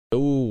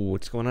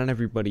what's going on,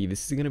 everybody?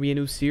 This is gonna be a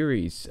new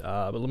series,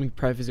 but let me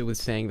preface it with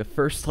saying the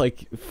first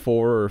like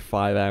 4 or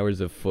 5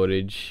 hours of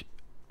footage,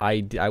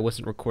 I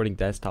wasn't recording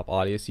desktop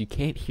audio, so you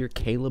can't hear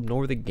Caleb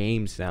nor the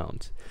game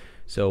sounds.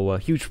 So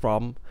huge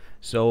problem.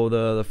 So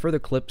the further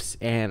clips,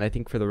 and I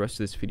think for the rest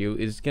of this video,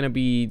 is gonna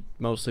be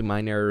mostly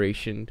my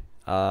narration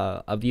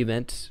of the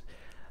events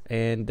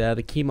and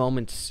the key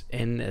moments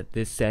in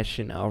this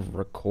session of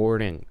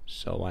recording.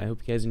 So I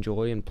hope you guys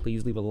enjoy, and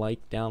please leave a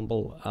like down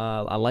below,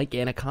 a like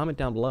and a comment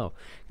down below.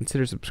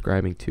 Consider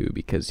subscribing too,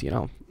 because you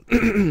know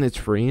it's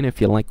free, and if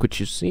you like what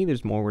you see,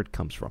 there's more where it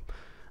comes from.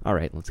 All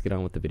right, let's get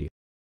on with the video.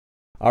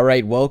 All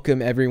right,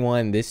 welcome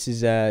everyone. This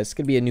is it's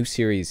gonna be a new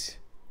series.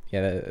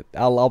 Yeah,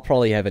 I'll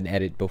probably have an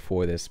edit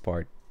before this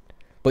part,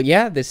 but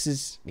yeah, this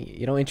is,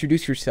 you know,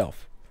 introduce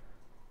yourself.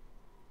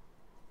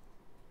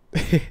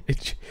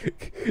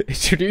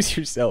 Introduce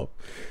yourself.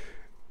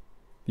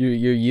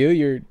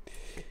 You're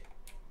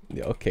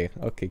okay,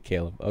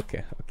 Caleb.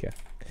 Okay.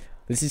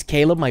 This is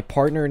Caleb, my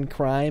partner in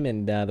crime,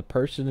 and the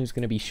person who's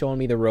going to be showing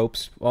me the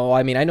ropes. Well,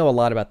 I mean, I know a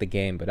lot about the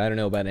game, but I don't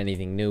know about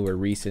anything new or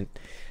recent.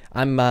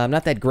 I'm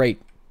not that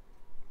great.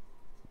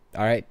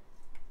 All right,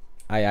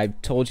 I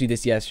told you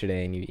this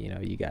yesterday, and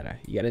you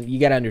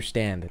gotta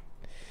understand that.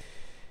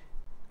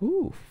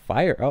 Ooh,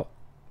 fire! Oh.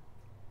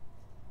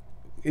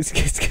 It's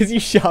because you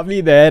shot me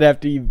in the head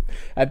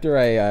after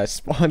I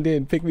spawned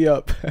in. Pick me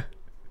up.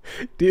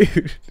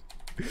 Dude.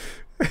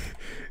 Do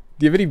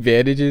you have any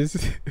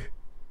bandages?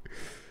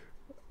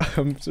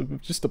 I'm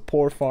just a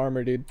poor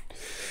farmer, dude.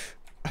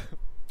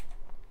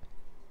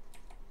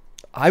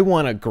 I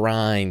want to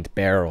grind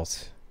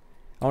barrels.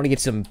 I want to get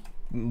some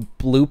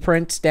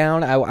blueprints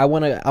down. I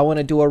want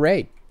to do a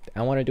raid.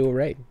 How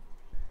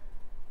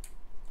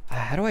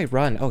do I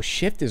run? Oh,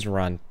 shift is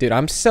run. Dude,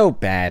 I'm so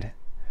bad.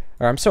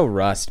 Or I'm so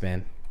rust,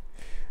 man.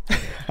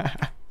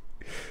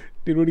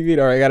 Dude, what do you mean?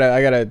 Alright,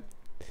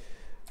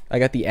 I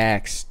got the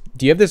axe.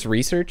 Do you have this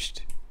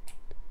researched?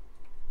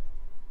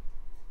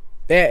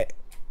 Yeah,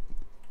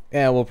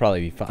 we'll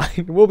probably be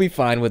fine. We'll be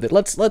fine with it.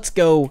 Let's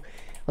go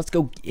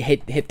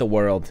hit the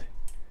world.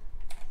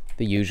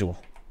 The usual.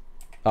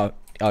 Oh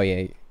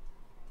yeah.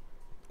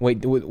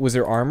 Wait, was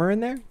there armor in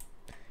there?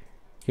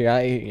 Here,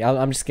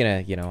 I'm just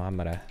gonna, you know, I'm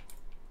gonna.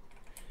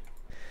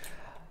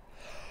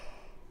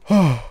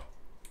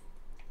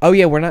 Oh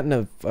yeah, we're not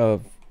in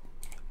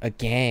a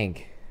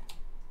gang.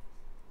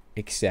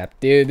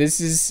 Except, dude,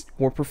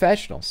 we're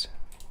professionals.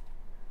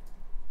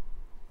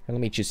 And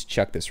let me just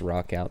chuck this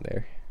rock out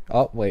there.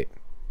 Oh wait,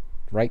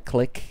 right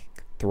click,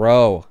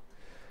 throw.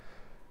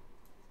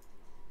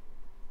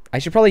 I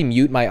should probably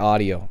mute my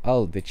audio.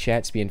 Oh, the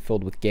chat's being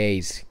filled with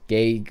gays.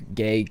 Gay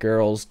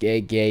girls,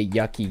 gay,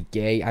 yucky,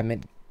 gay. I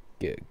meant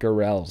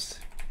girls.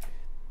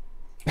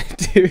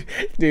 dude,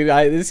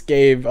 this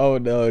game. Oh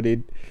no,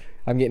 dude.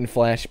 I'm getting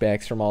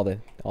flashbacks from all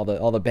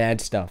the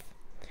bad stuff.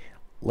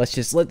 Let's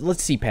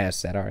see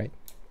past that. All right.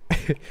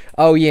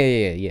 Oh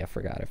yeah. I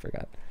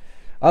forgot.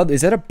 Oh,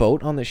 is that a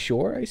boat on the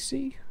shore? I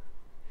see.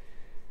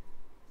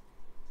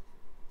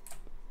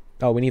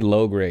 Oh, we need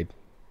low grade.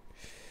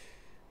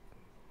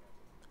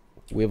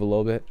 We have a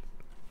little bit.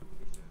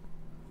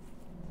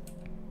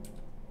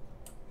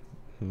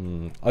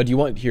 Oh, do you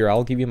want here?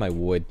 I'll give you my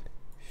wood.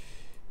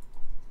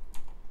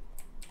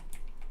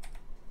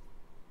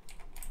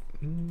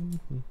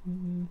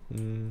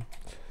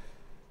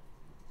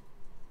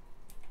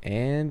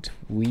 And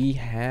we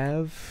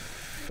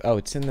have, oh,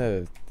 it's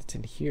in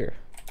here.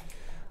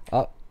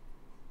 Oh,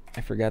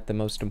 I forgot the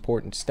most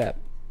important step.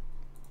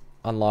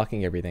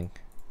 Unlocking everything.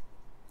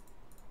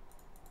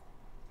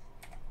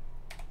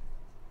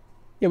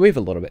 Yeah, we have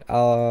a little bit.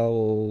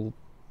 Oh,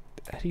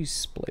 how do you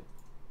split?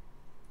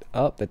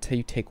 Oh, that's how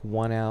you take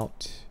one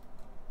out.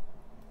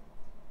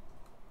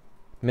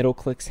 Middle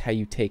click's how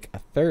you take a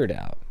third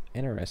out.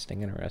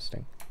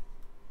 Interesting.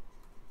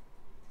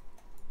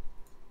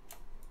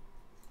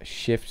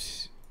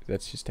 Shift,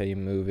 that's just how you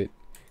move it.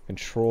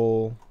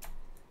 Control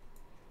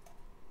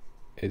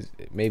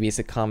maybe it's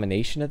a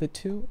combination of the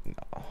two.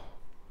 No,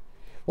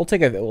 we'll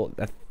take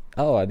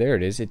oh, there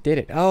it is. It did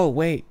it. Oh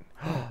wait.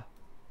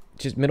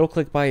 Just middle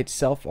click by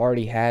itself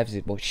already has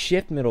it. Well,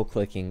 shift middle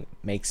clicking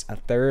makes a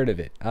third of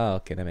it. Oh,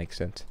 okay, that makes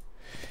sense.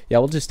 Yeah,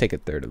 we'll just take a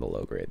third of the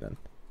low grade then.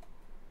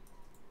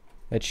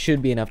 That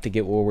should be enough to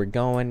get where we're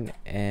going.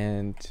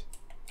 And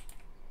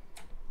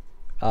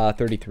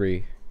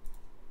 33.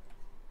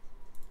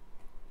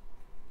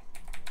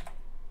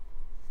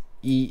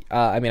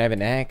 I mean, I have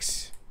an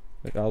axe.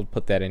 I'll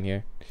put that in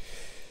here.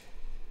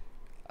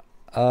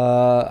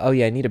 Oh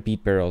yeah, I need a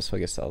beat barrel, so I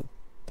guess I'll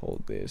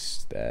hold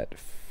that.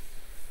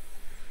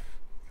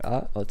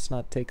 Let's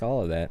not take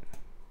all of that.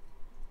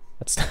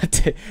 Let's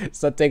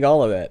not take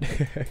all of that.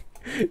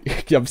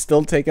 I'm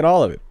still taking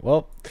all of it.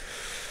 Well,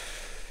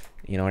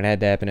 you know, it had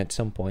to happen at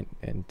some point,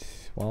 and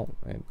well,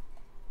 I'm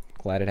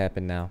glad it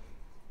happened now.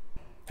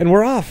 And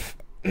we're off.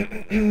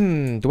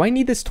 Do I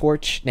need this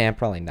torch? Nah,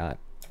 probably not.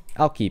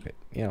 I'll keep it.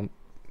 You know,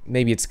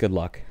 maybe it's good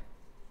luck.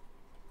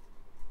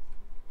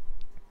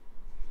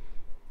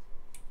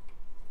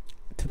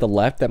 To the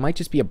left. That might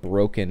just be a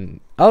broken...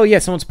 Oh, yeah,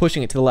 someone's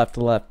pushing it to the left, to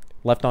the left.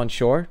 Left on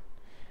shore.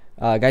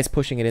 Guy's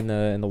pushing it in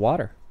the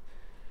water.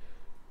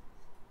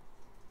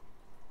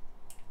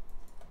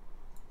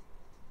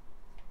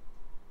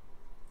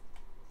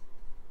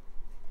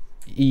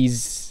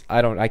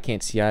 I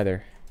can't see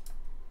either.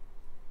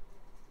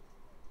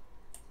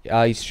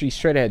 He's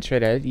straight ahead,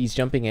 straight ahead. He's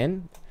jumping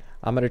in.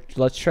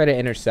 Let's try to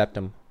intercept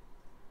him.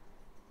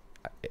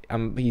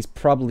 He's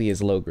probably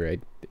his low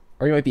grade.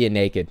 Or he might be a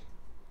naked.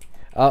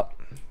 Oh.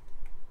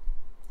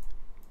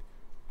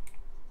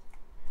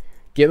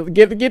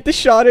 Get the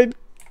shot in.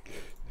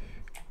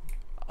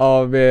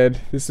 Oh man,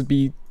 this would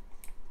be...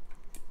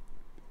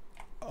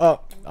 Oh,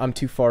 I'm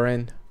too far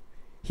in.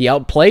 He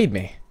outplayed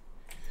me.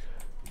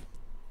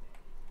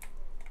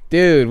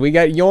 Dude, we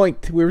got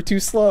yoinked. We were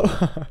too slow.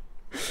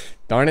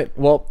 Darn it.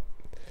 Well,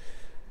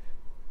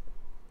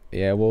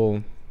 yeah,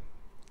 well,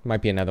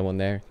 might be another one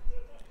there.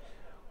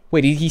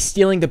 Wait, he's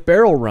stealing the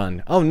barrel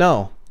run. Oh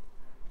no.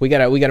 We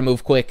gotta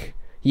move quick.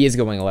 He is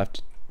going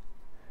left.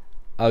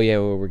 Oh yeah,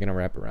 we're gonna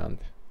wrap around.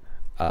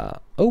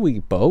 Oh, we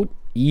boat.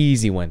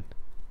 Easy win.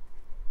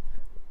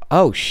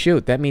 Oh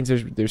shoot, that means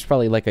there's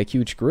probably like a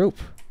huge group.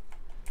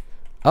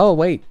 Oh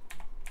wait,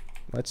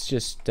 let's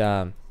just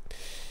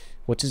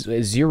what's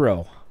his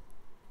Zero?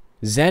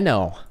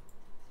 Zeno.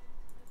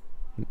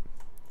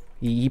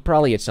 He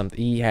probably had something.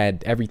 He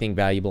had everything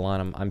valuable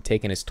on him. I'm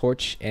taking his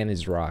torch and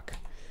his rock.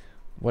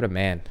 What a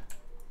man.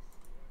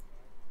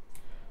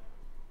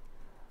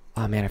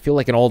 Oh man, I feel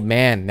like an old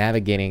man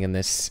navigating in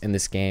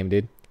this game,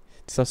 dude.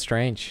 It's so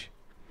strange.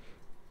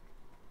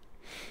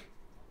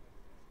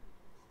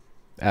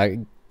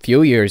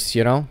 Few years,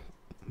 you know.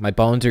 My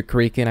bones are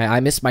creaking. I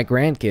miss my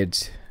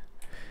grandkids.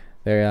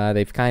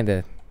 They've kind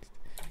of,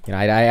 you know,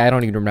 I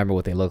don't even remember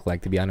what they look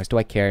like, to be honest. Do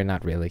I care?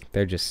 Not really.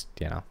 They're just,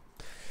 you know,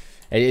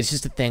 it's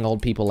just a thing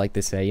old people like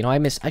to say. You know, I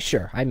miss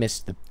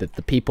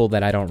the people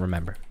that I don't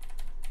remember.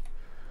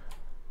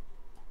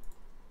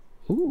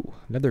 Ooh,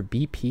 another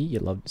BP.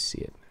 You'd love to see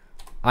it.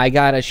 I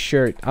got a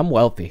shirt. I'm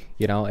wealthy,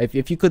 you know.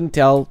 If you couldn't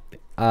tell,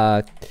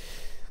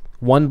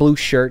 one blue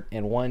shirt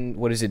and one,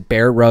 what is it,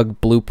 bear rug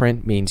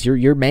blueprint means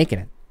you're making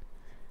it.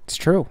 It's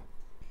true.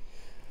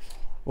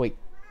 Wait,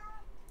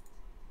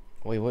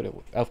 what?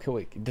 Okay,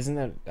 wait. Doesn't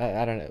that?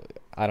 I don't know.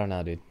 I don't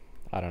know, dude.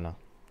 I don't know.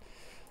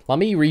 Let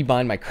me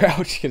rebind my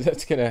crouch because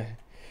it's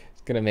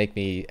gonna make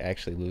me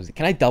actually lose it.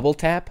 Can I double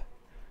tap?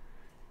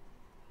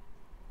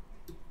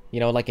 You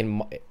know, like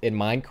in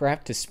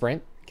Minecraft to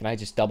sprint. Can I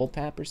just double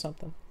tap or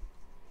something?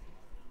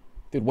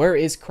 Dude, where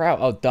is crouch?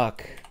 Oh,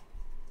 duck.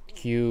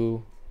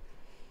 Q.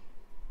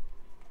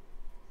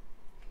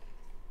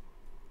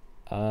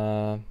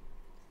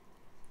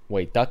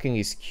 Wait, ducking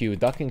is Q.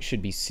 Ducking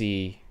should be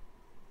C.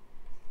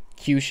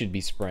 Q should be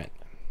sprint.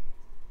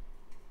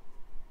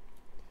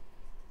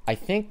 I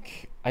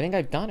think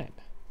I've done it.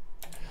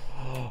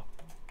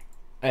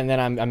 And then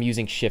I'm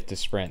using shift to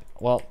sprint.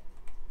 Well,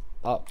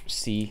 oh,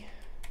 C.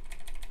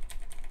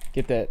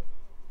 Get that.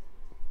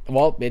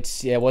 Well,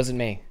 it wasn't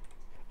me.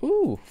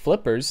 Ooh,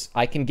 flippers.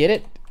 I can get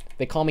it.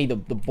 They call me the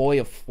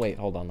boy of... Wait,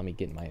 hold on. Let me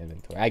get in my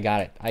inventory. I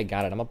got it.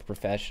 I'm a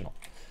professional.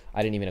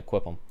 I didn't even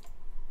equip them.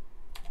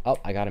 Oh,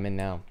 I got him in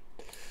now.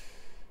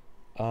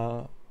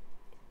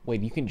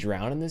 Wait, you can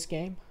drown in this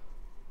game?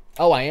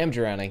 Oh, I am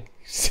drowning.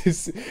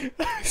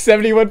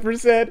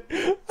 71%.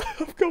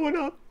 I'm going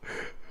up.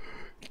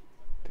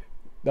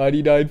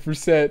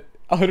 99%.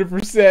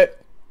 100%.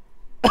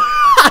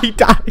 I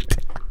died.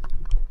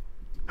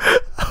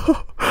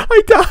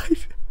 I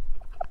died.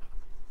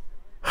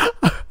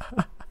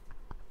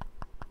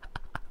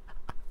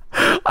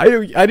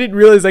 I didn't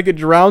realize I could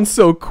drown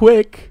so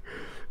quick.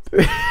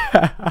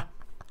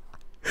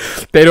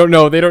 They don't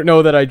know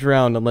that I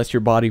drowned unless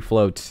your body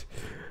floats.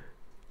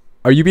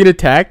 Are you being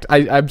attacked?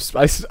 I'm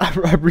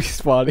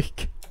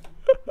respawning.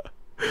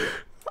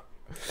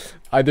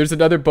 There's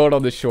another boat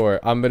on the shore.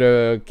 I'm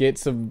gonna get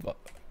some.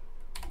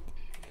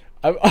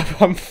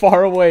 I'm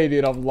far away,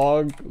 dude. I'm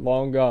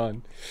long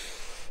gone.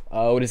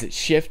 What is it?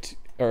 Shift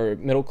or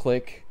middle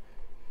click?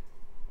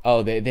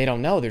 Oh, they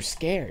don't know. They're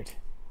scared.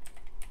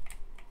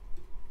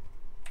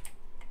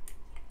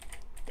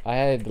 I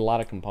had a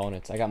lot of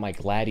components. I got my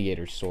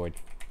gladiator sword.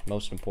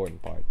 Most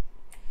important part.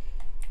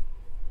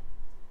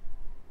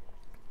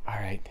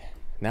 Alright.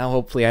 Now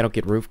hopefully I don't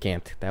get roof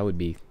camped. That would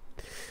be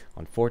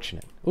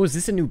unfortunate. Oh, is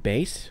this a new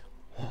base?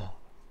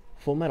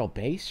 Full metal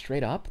base?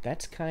 Straight up?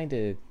 That's kind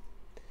of...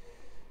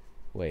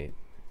 Wait.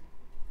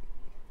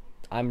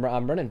 I'm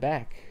running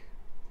back.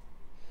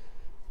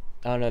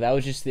 Oh no, that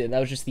was just the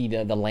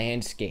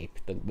landscape,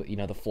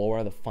 the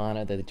flora, the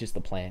fauna, just the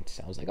plants.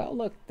 I was like, oh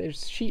look,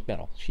 there's sheet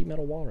metal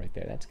wall right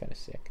there. That's kind of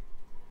sick.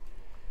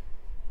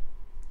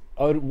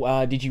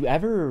 Oh, did you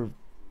ever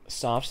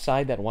soft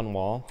side that one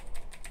wall?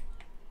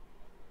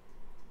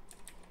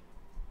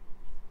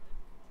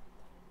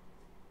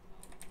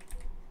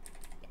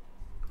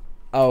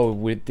 Oh,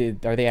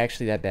 are they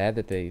actually that bad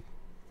that they?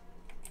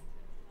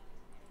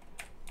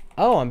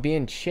 Oh, I'm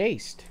being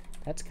chased.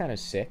 That's kind of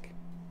sick.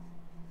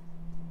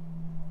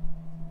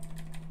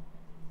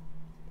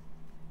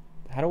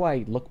 How do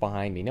I look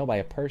behind me? No, by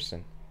a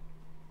person.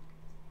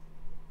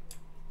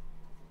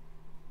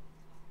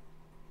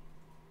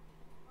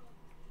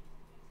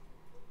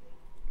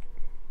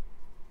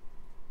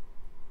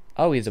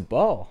 Oh, he's a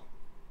bow.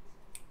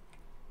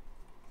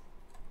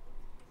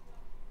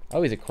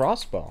 Oh, he's a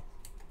crossbow.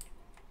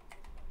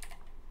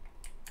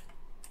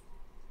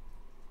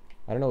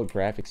 I don't know what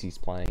graphics he's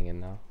playing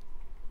in though.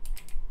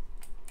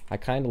 I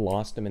kind of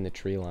lost him in the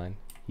tree line.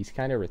 He's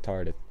kind of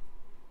retarded.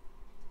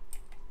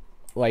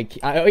 Like,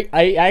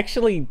 I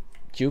actually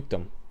juked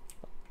him.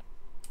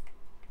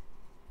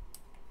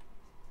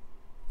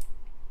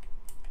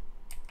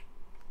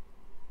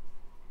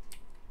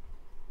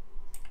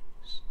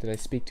 Did I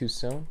speak too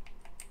soon?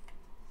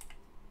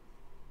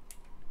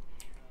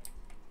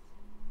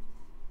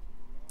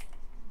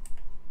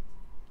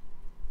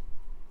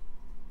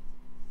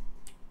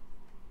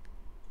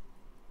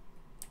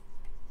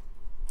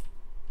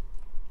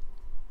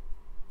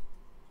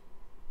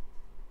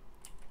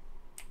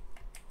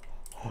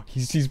 Oh,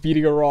 he's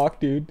beating a rock,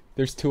 dude.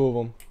 There's two of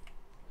them.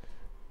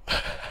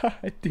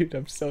 Dude,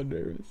 I'm so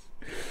nervous.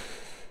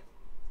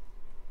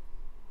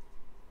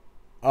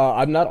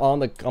 I'm not on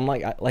the. I'm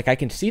like I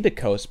can see the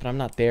coast, but I'm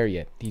not there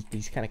yet.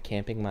 He's kind of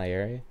camping my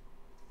area.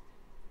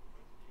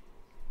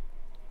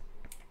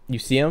 You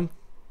see him?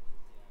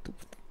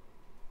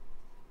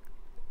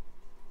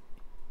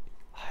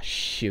 Ah,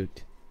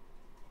 shoot.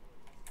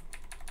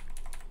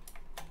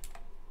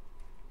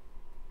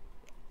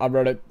 I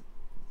wrote it.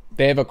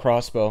 They have a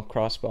crossbow.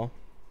 Crossbow.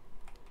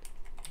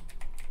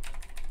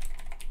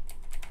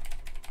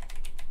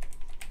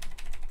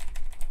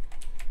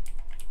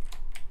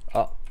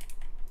 Oh.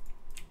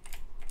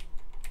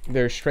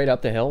 They're straight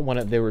up the hill.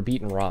 They were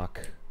beating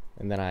rock,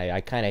 and then I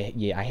kind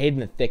of I hid in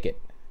the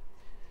thicket.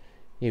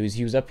 He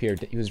was up here.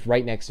 He was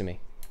right next to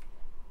me.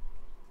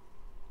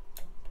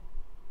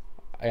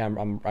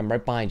 I'm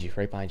right behind you.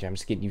 Right behind you. I'm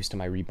just getting used to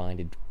my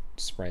rebinded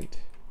sprint.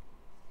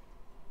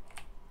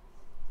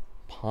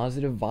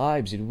 Positive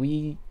vibes, dude.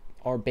 We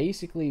are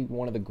basically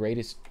one of the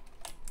greatest.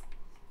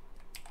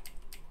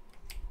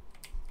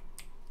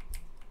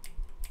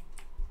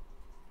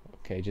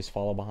 Okay, just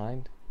follow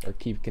behind or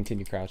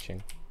continue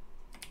crouching.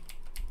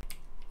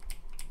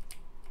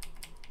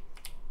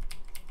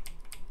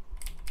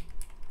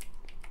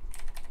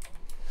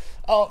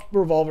 Oh,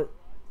 revolver.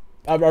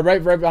 I'm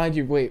right behind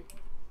you. Wait.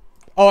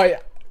 Oh,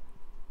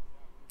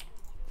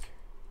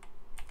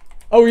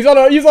 oh, he's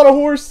on a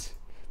horse.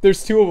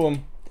 There's two of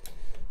them.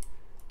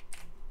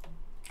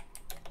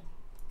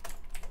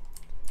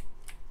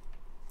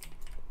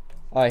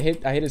 I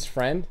hit his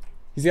friend.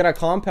 He's got a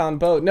compound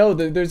boat. No,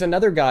 there's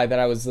another guy that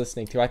I was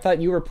listening to. I thought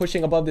you were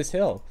pushing above this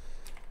hill.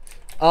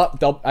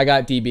 Oh, I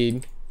got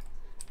DB'd.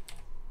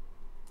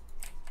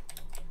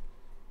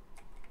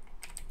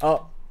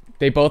 Oh,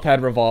 they both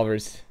had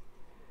revolvers.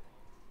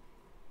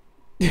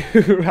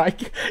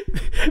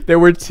 There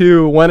were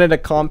two. One at a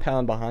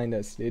compound behind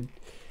us, dude.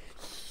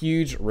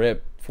 Huge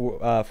rip.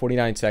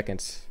 49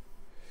 seconds.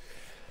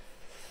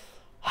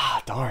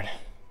 Ah, darn.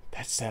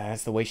 That's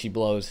the way she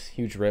blows.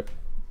 Huge rip.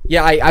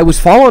 Yeah, I was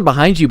following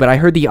behind you, but I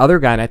heard the other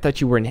guy, and I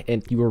thought you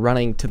were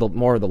running to the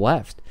more of the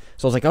left.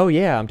 So I was like, oh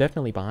yeah, I'm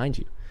definitely behind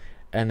you.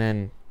 And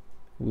then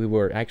we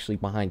were actually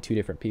behind two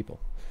different people.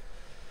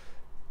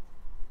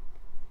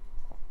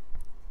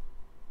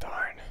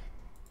 Darn.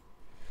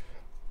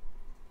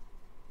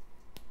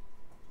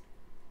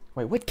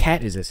 Wait, what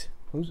cat is this?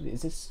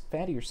 Is this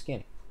fatty or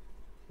skinny?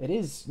 It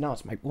is. No,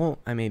 it's my. Well,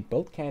 I mean,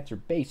 both cats are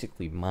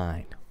basically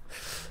mine.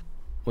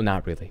 Well,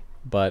 not really,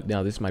 but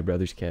no, this is my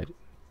brother's cat.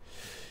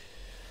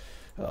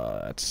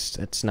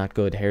 That's not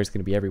good. Hair's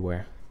gonna be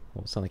everywhere.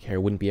 Well, it's not like hair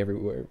wouldn't be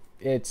everywhere.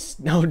 It's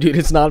no, dude.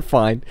 It's not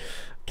fine.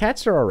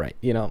 Cats are all right.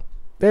 You know,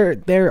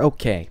 they're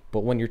okay.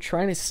 But when you're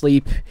trying to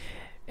sleep,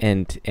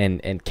 and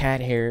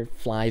cat hair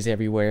flies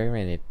everywhere,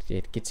 and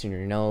it gets in your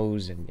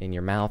nose and in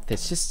your mouth,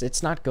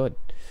 it's not good.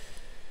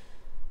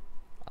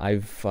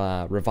 I've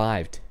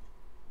revived.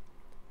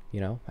 You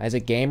know, as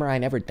a gamer, I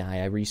never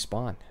die. I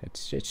respawn.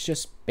 It's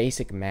just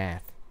basic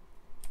math.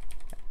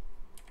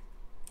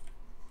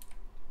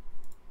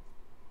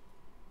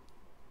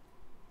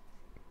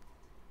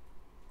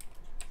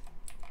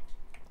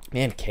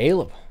 Man,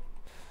 Caleb,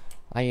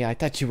 I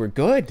thought you were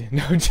good.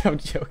 No, I'm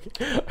joking.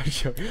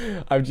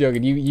 I'm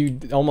joking. You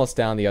almost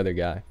downed the other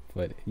guy,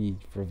 but he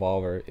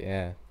revolver.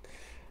 Yeah.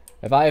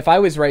 If I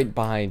was right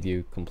behind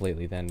you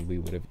completely, then we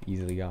would have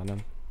easily gotten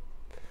him.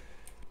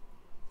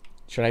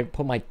 Should I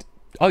put my?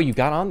 Oh, you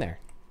got on there.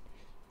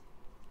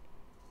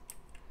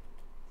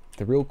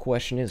 The real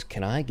question is,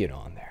 can I get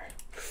on there?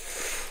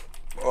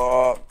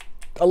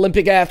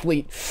 Olympic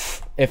athlete.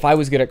 If I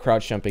was good at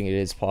crouch jumping, it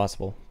is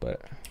possible,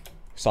 but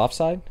soft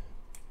side.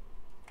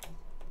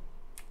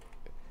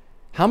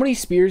 How many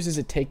spears does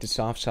it take to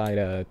soft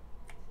side?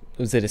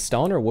 Was it a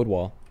stone or wood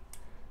wall?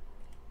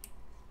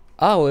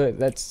 Oh,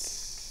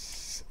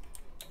 that's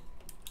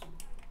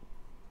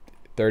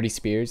 30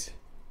 spears.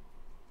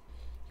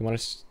 You want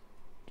to?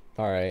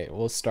 All right,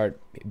 we'll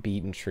start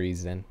beating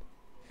trees then.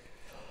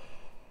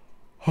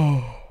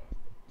 Oh,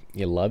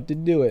 you love to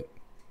do it.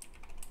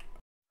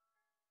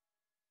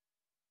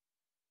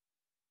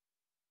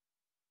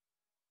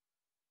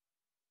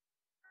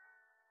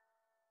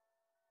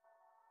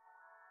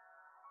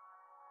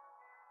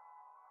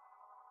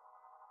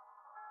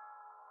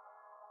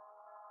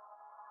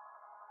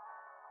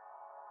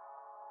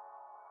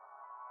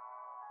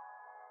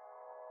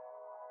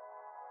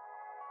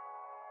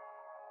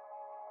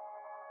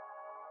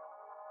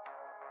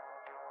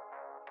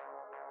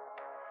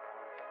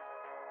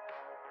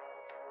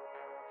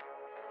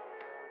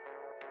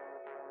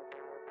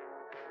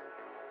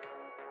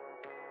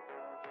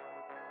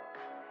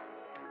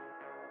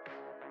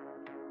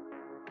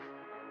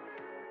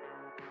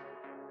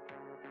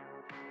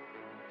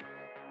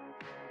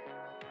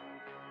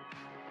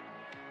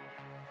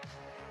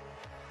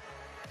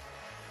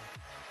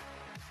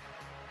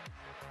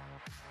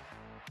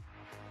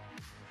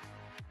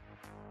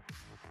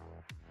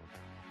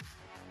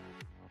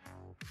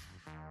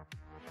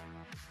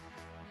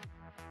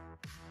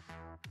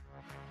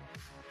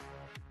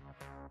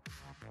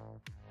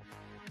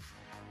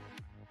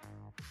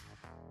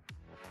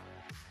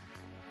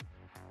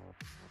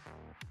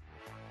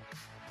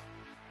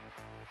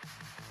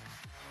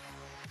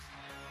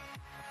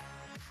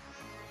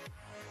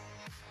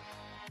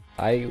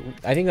 I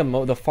think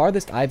the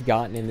farthest I've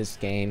gotten in this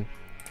game,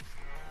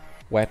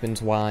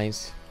 weapons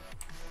wise,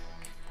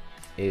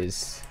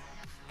 is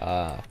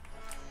I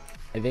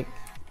think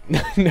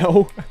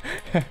no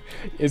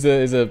is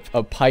a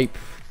pipe,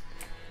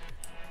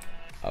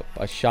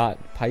 a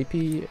shot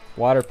pipey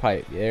water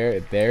pipe.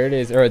 There it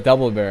is, or a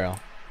double barrel.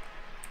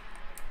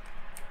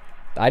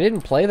 I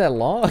didn't play that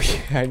long.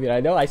 I mean,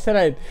 I know I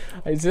said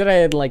I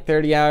had like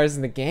 30 hours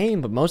in the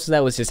game, but most of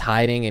that was just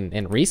hiding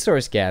and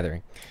resource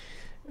gathering.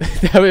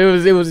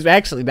 It was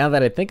actually, now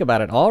that I think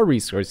about it, all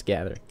resource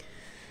gathering.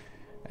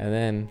 And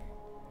then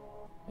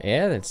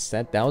yeah,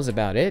 that was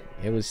about it.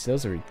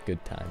 Those are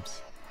good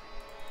times.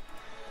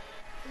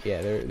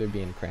 Yeah, they're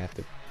being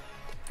crafted.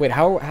 Wait,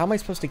 how am I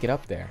supposed to get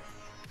up there?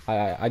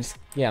 I just,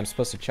 yeah, I'm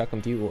supposed to chuck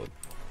them to you. Well,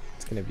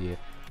 it's gonna be it.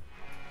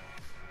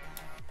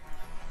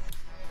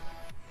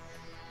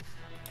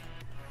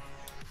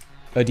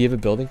 Oh, do you have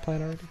a building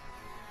plan already?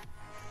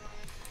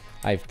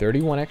 I have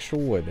 31 extra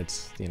wood.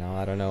 That's, you know,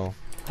 I don't know.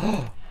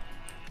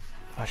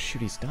 Oh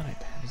shoot, he's done it.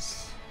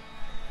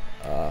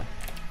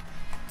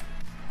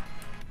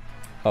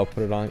 Oh,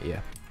 put it on.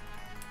 Yeah.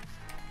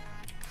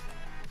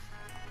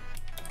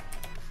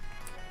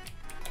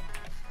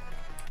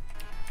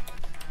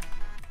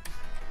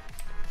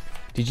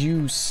 Did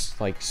you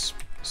like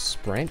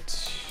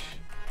sprint?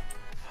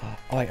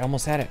 Oh, I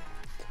almost had it.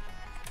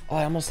 Oh,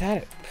 I almost had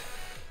it.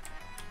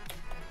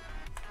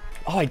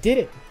 Oh, I did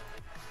it.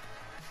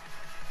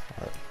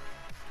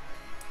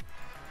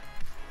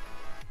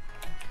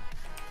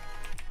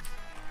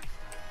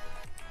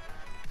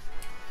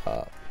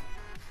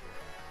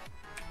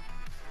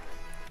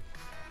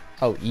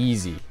 Oh,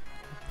 easy.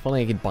 If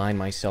only I could bind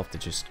myself to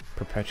just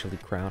perpetually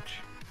crouch.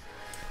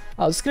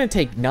 Oh, this is gonna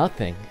take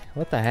nothing.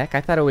 What the heck?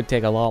 I thought it would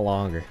take a lot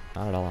longer.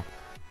 Not at all.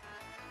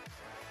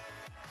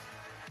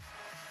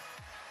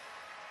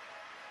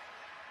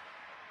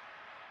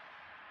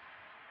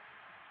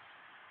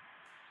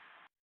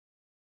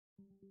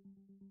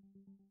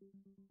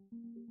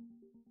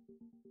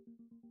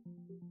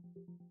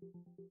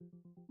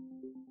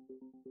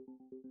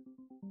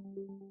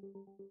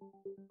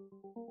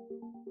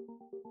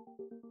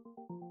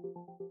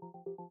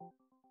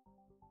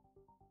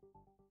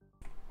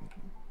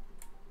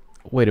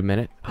 Wait a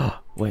minute.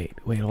 Wait,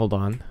 hold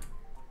on.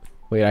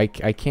 Wait,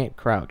 I can't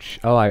crouch.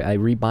 Oh, I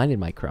rebinded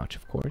my crouch,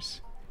 of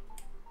course.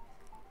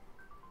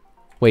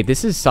 Wait,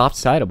 this is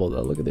soft-sidable,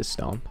 though. Look at this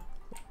stone.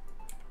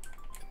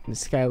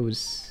 This guy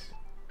was...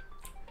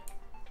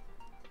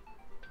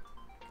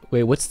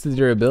 Wait, what's the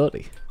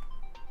durability?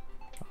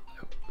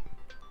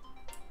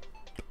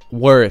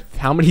 Worth.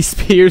 How many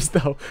spears,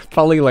 though?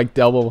 Probably like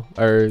double,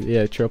 or,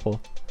 yeah, triple.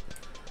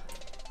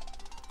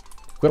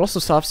 We could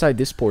also soft-side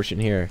this portion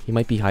here. He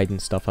might be hiding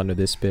stuff under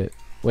this bit.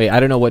 Wait, I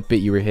don't know what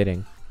bit you were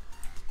hitting.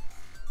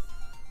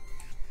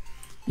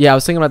 Yeah, I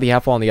was thinking about the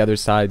half wall on the other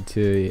side,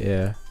 too,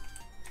 yeah.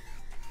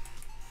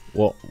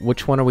 Well,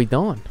 which one are we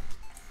doing?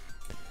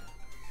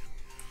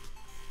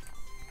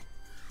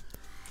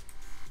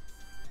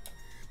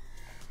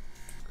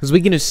 Because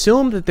we can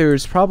assume that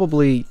there's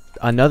probably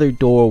another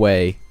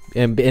doorway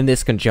in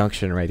this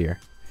conjunction right here.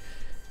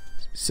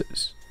 So,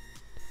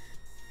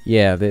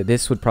 yeah,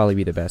 this would probably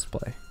be the best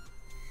play.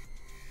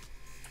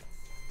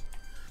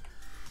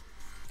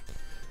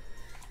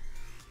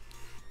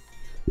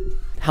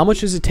 How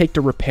much does it take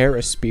to repair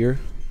a spear?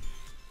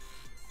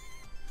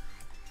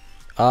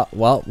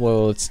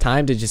 Well, it's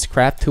time to just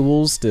craft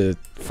tools to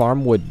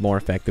farm wood more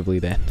effectively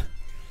then.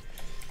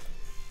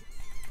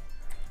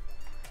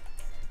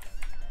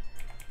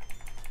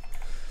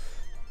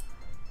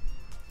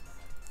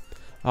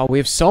 Oh, we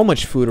have so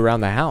much food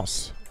around the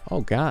house.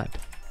 Oh, God.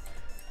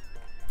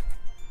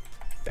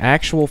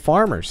 Actual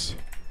farmers.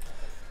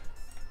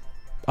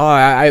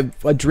 Oh,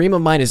 a dream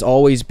of mine has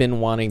always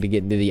been wanting to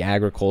get into the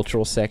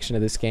agricultural section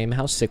of this game.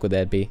 How sick would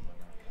that be?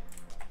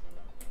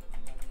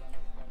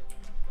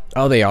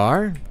 Oh, they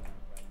are?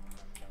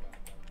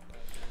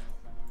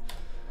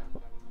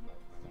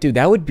 Dude,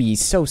 that would be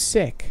so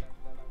sick.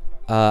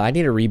 I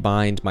need to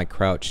rebind my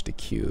crouch to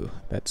Q.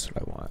 That's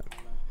what I want.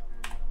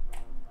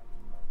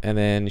 And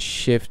then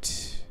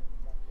shift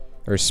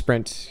or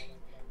sprint.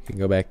 You can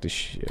go back to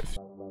shift.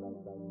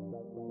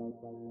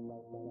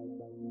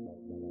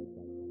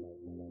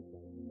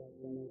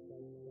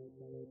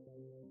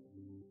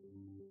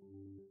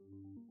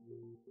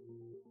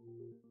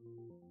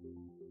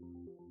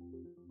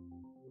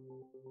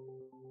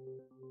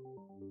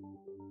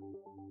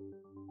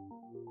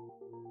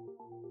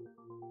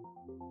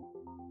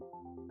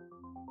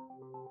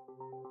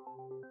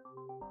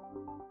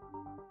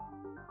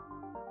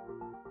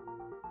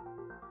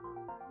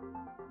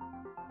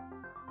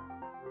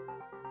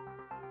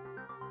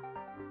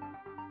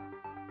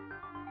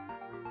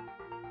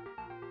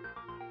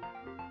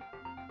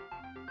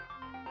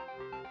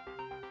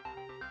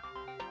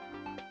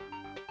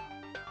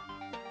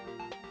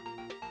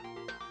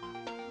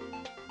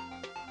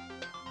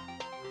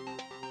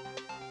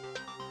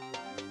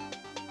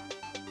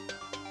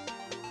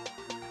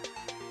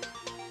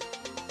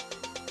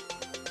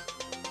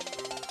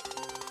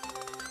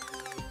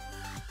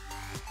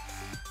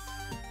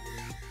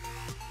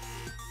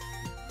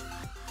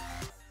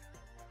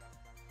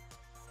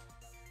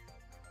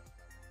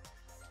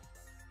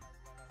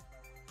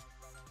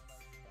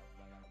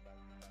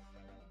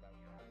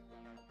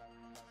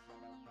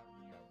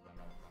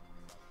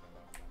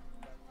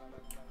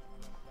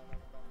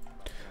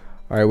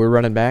 Alright, we're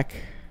running back.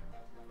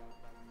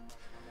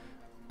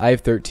 I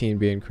have 13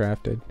 being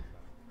crafted.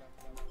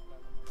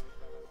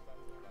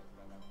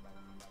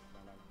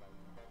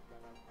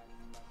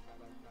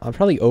 I'm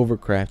probably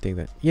overcrafting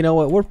that. You know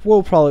what?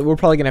 We're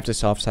probably gonna have to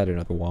soft side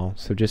another wall,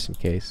 so just in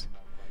case.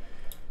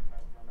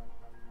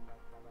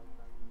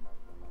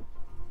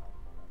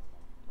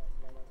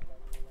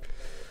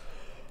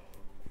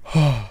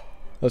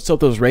 Let's hope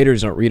those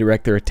raiders don't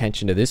redirect their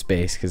attention to this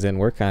base, because then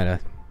we're kind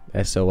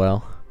of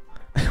SOL.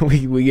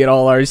 we get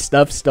all our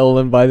stuff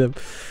stolen by them.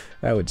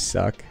 That would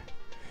suck.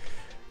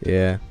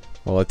 Yeah.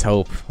 Well, let's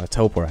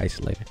hope we're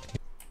isolated.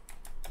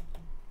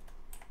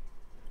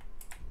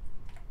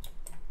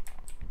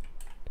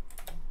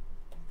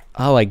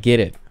 Oh, I get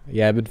it.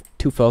 Yeah, I've been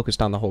too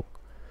focused on the whole.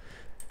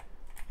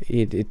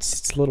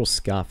 It's a little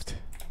scuffed.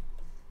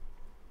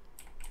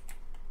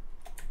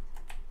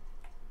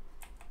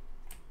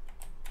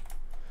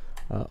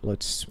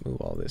 Let's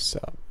move all this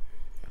up.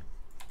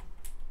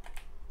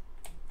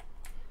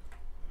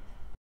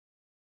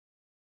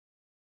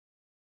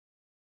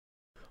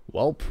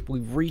 Well,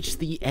 we've reached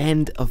the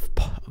end of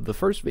the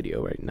first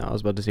video right now. I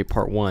was about to say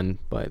part 1,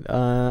 but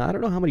I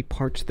don't know how many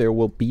parts there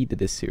will be to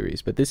this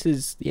series. But this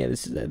is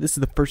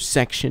the first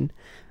section.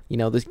 You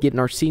know, this getting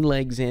our sea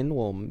legs in.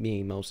 Well,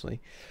 me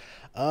mostly.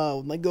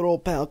 My good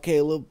old pal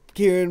Caleb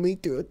carrying me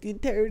through the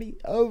entirety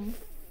of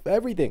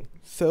everything.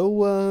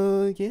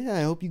 So yeah,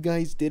 I hope you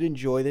guys did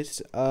enjoy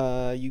this.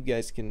 You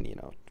guys can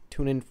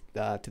tune in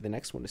to the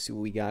next one to see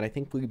what we got. I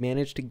think we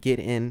managed to get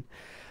in.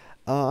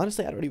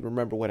 Honestly, I don't even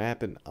remember what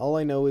happened. All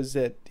I know is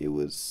that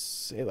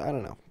I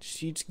don't know.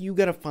 You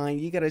gotta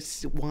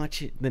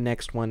watch it, the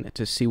next one,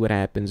 to see what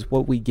happens,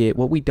 what we get,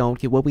 what we don't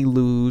get, what we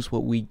lose,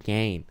 what we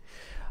gain.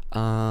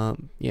 Yeah,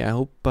 I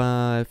hope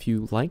if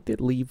you liked it,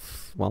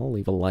 leave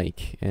a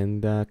like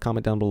and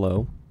comment down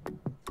below.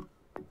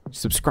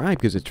 Subscribe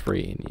because it's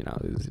free,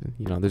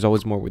 and there's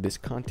always more where this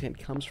content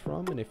comes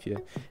from. And if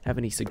you have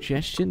any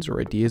suggestions or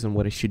ideas on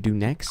what I should do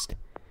next,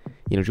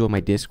 join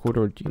my Discord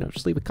or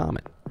just leave a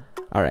comment.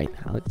 Alright,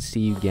 I'll see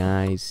you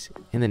guys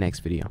in the next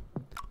video.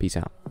 Peace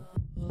out.